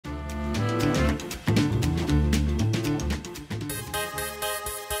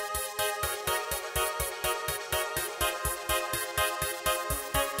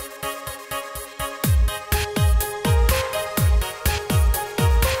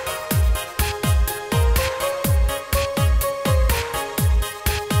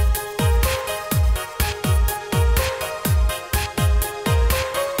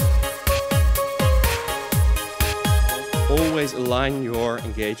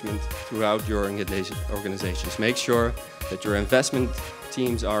engagement throughout your organizations. Make sure that your investment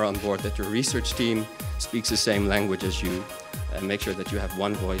teams are on board, that your research team speaks the same language as you, and make sure that you have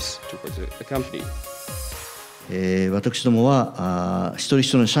one voice towards the company. 私どもは一人一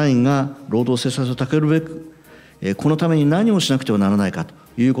人の社員が労働生産性を高めるべく、このために何をしなくてはならないかと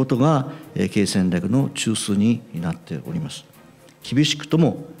いうことが経営戦略の中枢になっております。厳しくと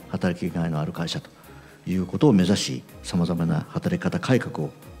も働きがいのある会社ということを目指し、さまざまな働き方改革を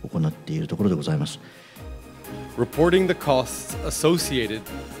行っているところでございます。Reporting the costs associated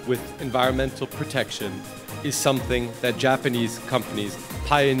with environmental protection is something that Japanese companies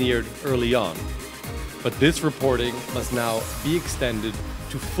pioneered early on. But this reporting must now be extended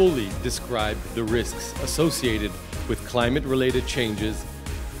to fully describe the risks associated with climate-related changes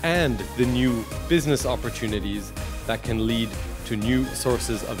and the new business opportunities that can lead to new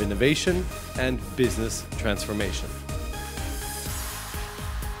sources of innovation and business transformation.